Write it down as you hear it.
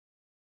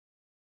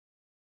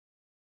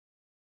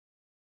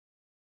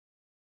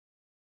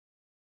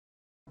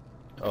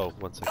Oh,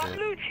 one second.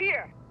 Loot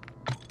here.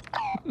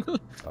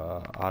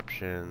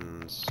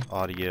 Options,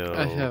 audio.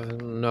 I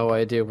have no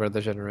idea where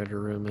the generator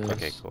room is.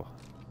 Okay, cool.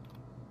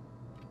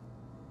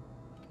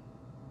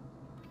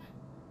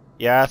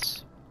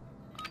 Yes.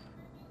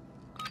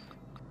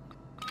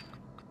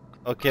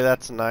 Okay,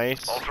 that's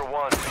nice. Ultra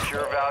One,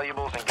 secure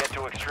valuables and get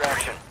to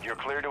extraction. You're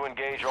clear to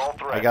engage all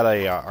threats. I got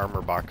a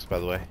armor box, by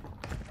the way.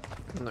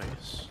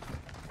 Nice.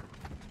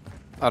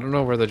 I don't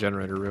know where the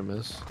generator room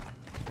is.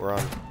 We're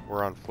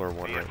on floor 1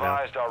 Be right now.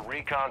 advised, our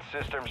recon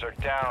systems are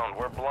down.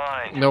 We're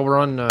blind. No, we're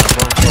on floor 2.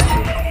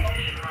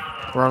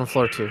 We're on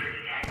floor 2.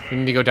 We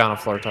need to go down a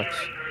floor, Tux.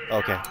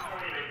 Okay.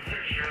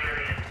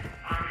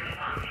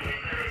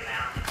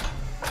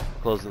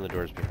 Closing the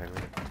doors behind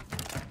me.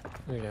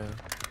 Yeah.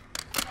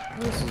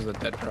 This is a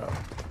dead drop.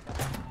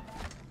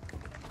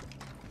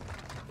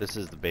 This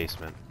is the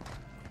basement.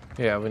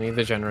 Yeah, we need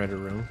the generator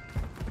room.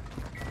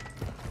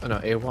 Oh no,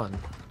 A1.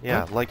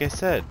 Yeah, What? like I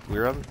said,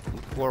 we're on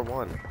floor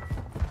 1.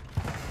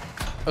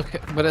 Okay,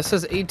 but it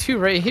says A2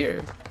 right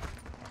here.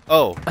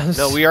 Oh,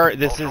 no, we are.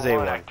 This Ultra is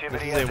One, A1.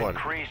 activity This is has A1.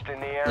 increased in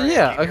the area.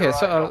 Yeah, Keep okay, your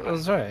so eyes I open.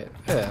 was right.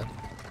 Yeah.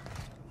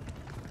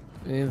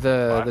 We need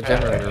the Bypass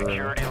generator room.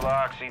 Security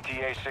lock,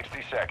 CTA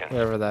 60 seconds.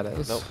 Whatever that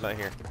is. Nope, not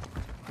here.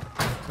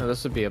 No,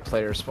 this would be a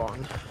player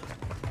spawn.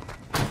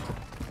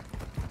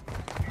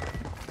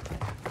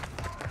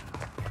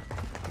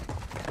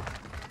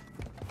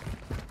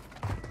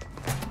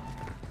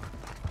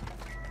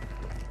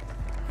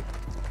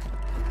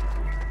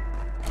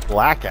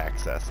 Black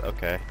access.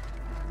 Okay.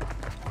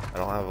 I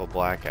don't have a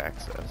black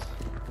access.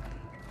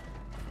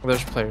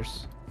 There's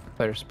players.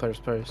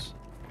 Players.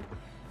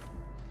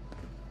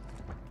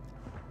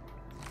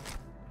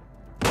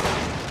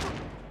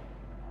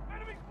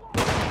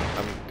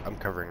 I'm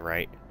covering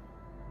right.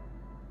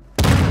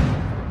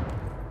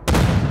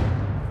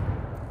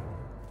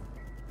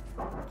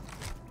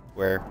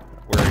 Where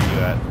are you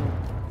at?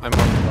 I'm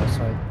on the left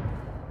side.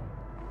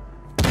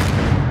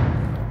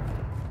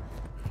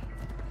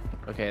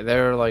 Okay,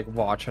 they're like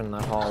watching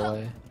the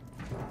hallway.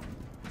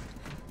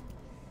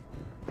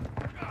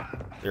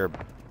 They're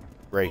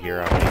right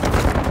here on me.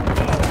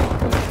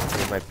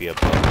 They might be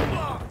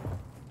above.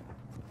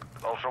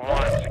 Ultra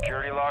One,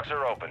 security locks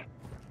are open.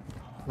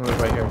 They're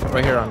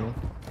right here on me.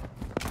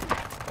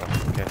 Oh,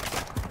 okay.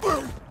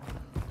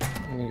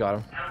 You got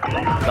him.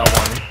 Got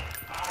one.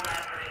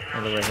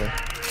 And they're right here.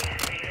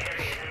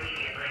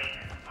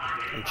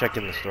 I'm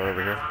checking the store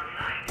over here.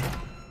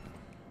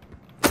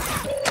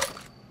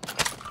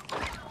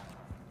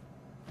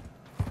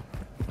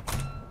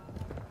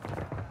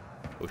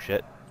 Oh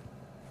shit.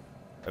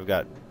 I've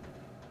got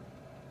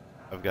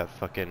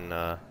fucking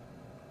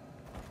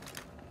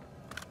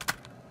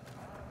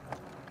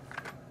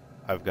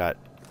I've got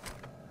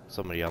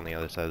somebody on the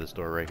other side of this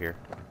door right here.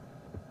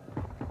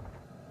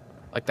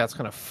 Like that's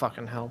gonna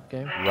fucking help,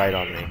 game. Right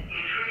on me.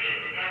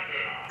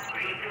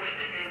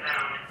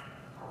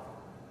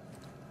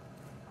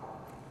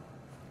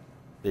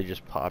 They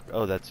just popped.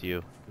 Oh, that's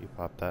you. You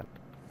popped that.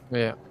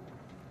 Yeah.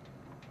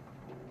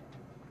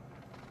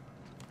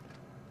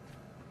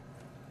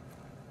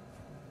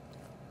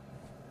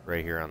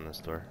 Right here on this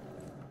door.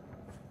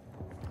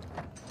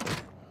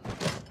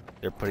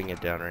 They're putting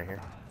it down right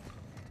here.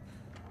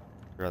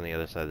 They're on the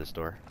other side of this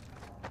door.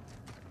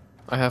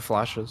 I have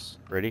flashes.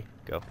 Ready?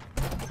 Go.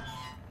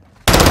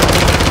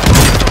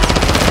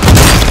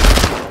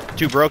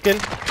 2 broken.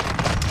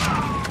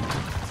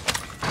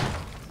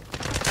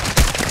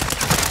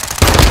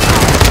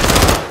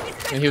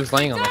 And he was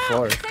laying on the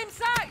floor. Same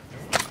side.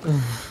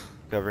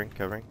 Covering.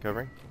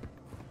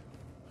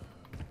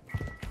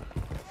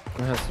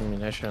 It has some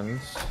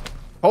munitions.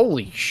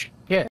 Holy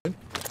shit.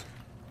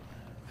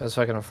 Has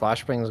fucking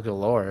flashbangs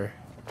galore.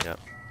 Yep.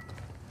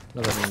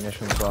 Another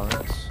munitions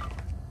box.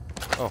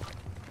 Oh.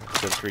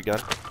 Sensory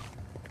gun.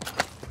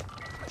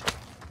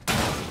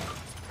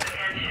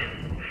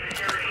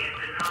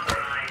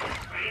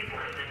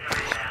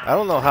 I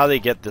don't know how they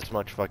get this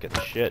much fucking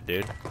shit,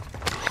 dude.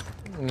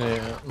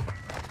 Yeah.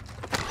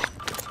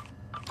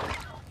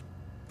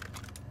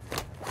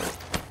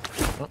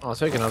 Well, I'll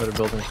take another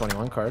Building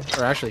 21 card.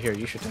 Or actually, here,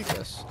 you should take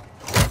this.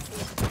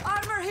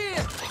 Armor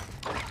here.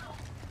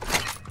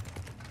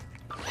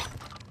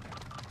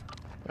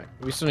 Right,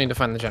 we still need to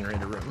find the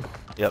generator room.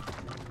 Yep.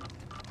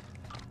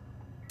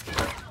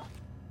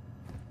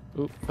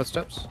 Ooh,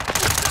 footsteps.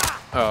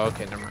 Oh,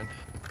 okay, never mind.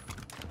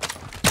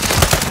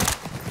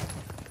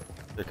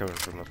 They're coming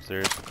from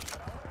upstairs.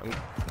 Oh,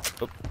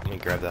 let me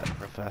grab that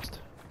real fast.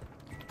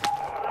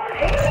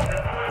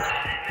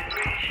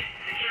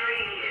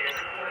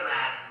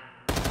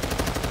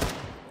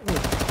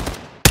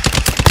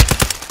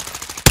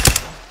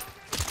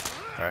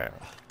 Alright.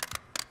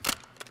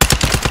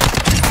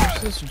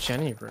 Where's this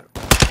Jenny room?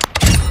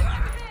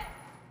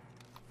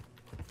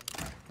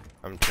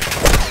 I'm checking.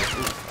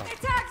 Oh.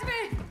 Attacked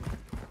me.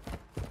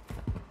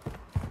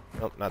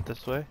 Nope, not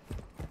this way.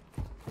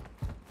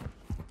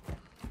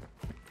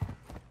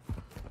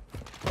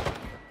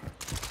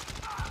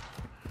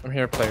 I'm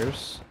here,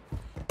 players.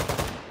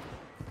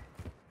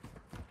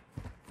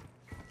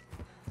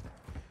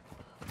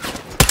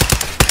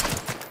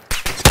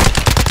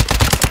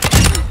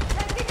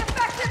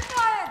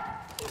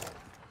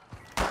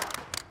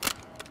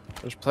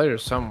 There's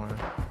players somewhere.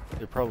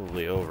 They're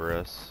probably over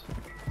us.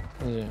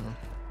 Yeah.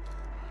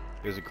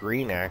 There's a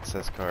green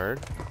access card.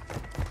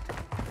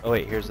 Oh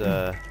wait, here's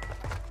a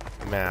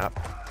map.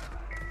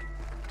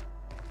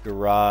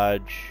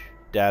 Garage,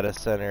 data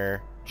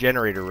center,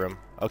 generator room.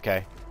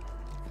 Okay.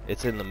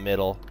 It's in the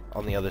middle,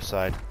 on the other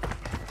side.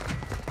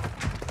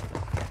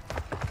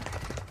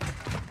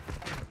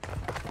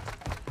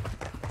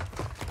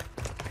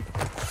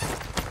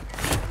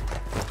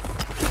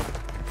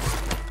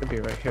 Could be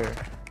right here.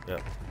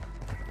 Yep.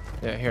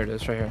 Yeah, here it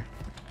is, right here.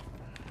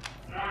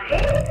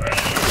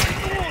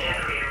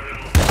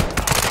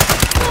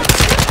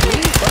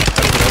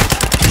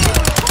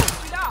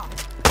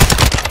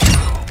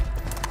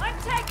 I'm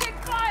taking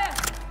fire!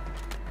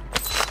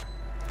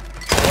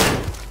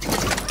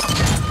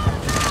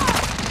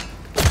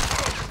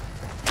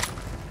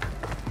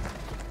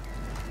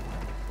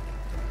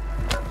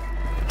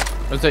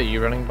 Was that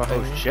you running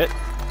behind Oh me? shit.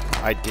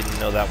 I didn't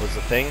know that was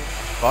a thing.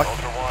 Fuck.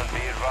 Ultra One,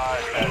 be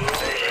advised that the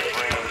station is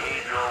bringing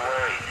heat your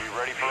way. Be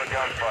ready for a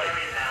gunfight.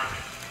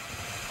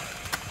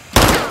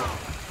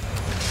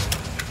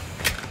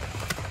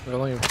 There's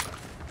only...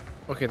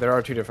 Okay, there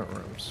are 2 different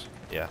rooms.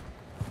 Yeah.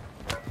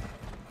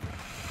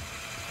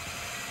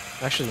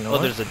 Actually, you know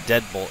Well, what? there's a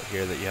deadbolt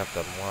here that you have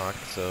to unlock,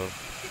 so...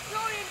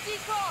 Deploying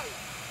decoy!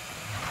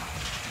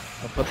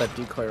 I'll put that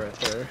decoy right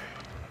there.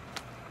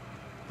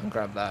 And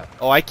grab that.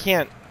 Oh, I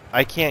can't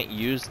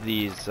use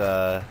these,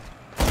 Oh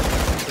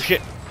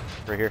shit!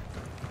 Right here.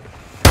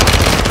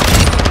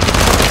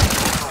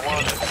 Ultra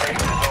One, the safe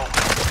is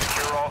open.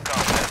 Secure all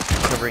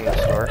contents. Covering the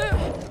store.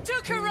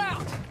 Took her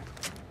out!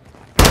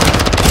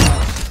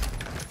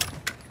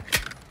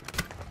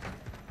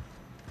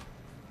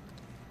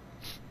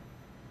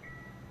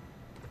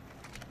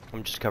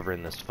 I'm just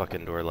covering this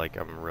fucking door like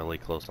I'm really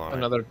close on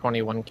Another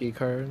 21 key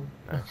card. it.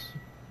 Nice.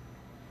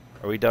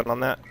 Are we done on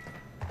that?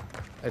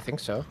 I think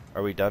so.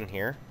 Are we done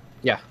here?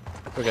 Yeah,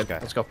 we're good. Okay.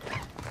 Let's go.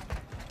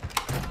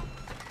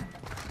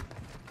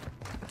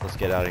 Let's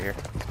get out of here.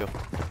 Let's go.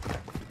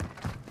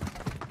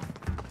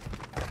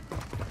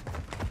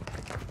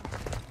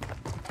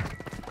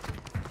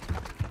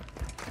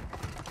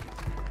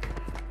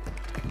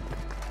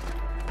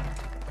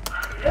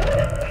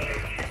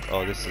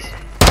 Oh, this is... Oh,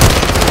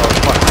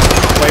 fuck.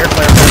 Flare.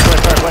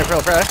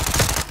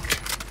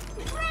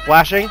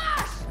 Flashing.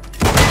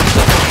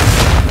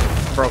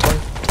 Broken.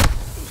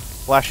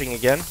 Flashing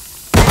again.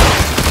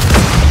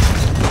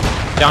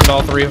 Down to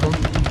all 3 of them.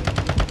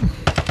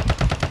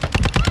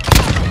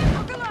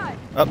 Look alive!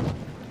 Up.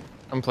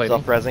 I'm plating.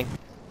 Self-resing.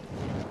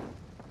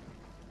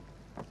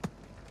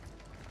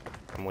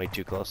 I'm way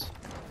too close.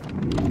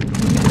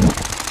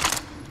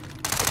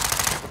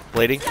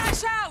 Blading.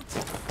 Flash out!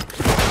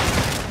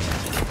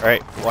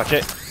 Alright, watch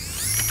it.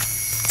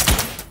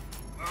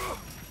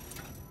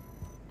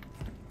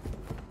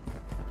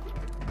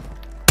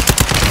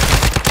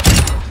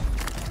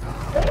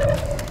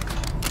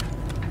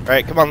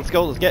 Alright, come on, let's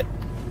go, let's get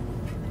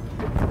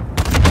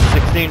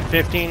 16,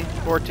 15,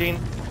 14.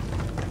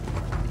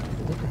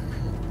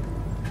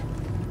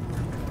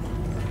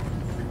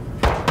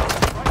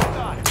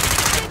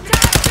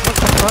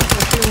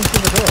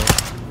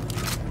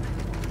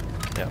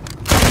 Yep.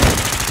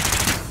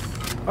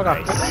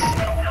 Okay.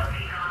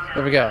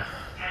 There we go.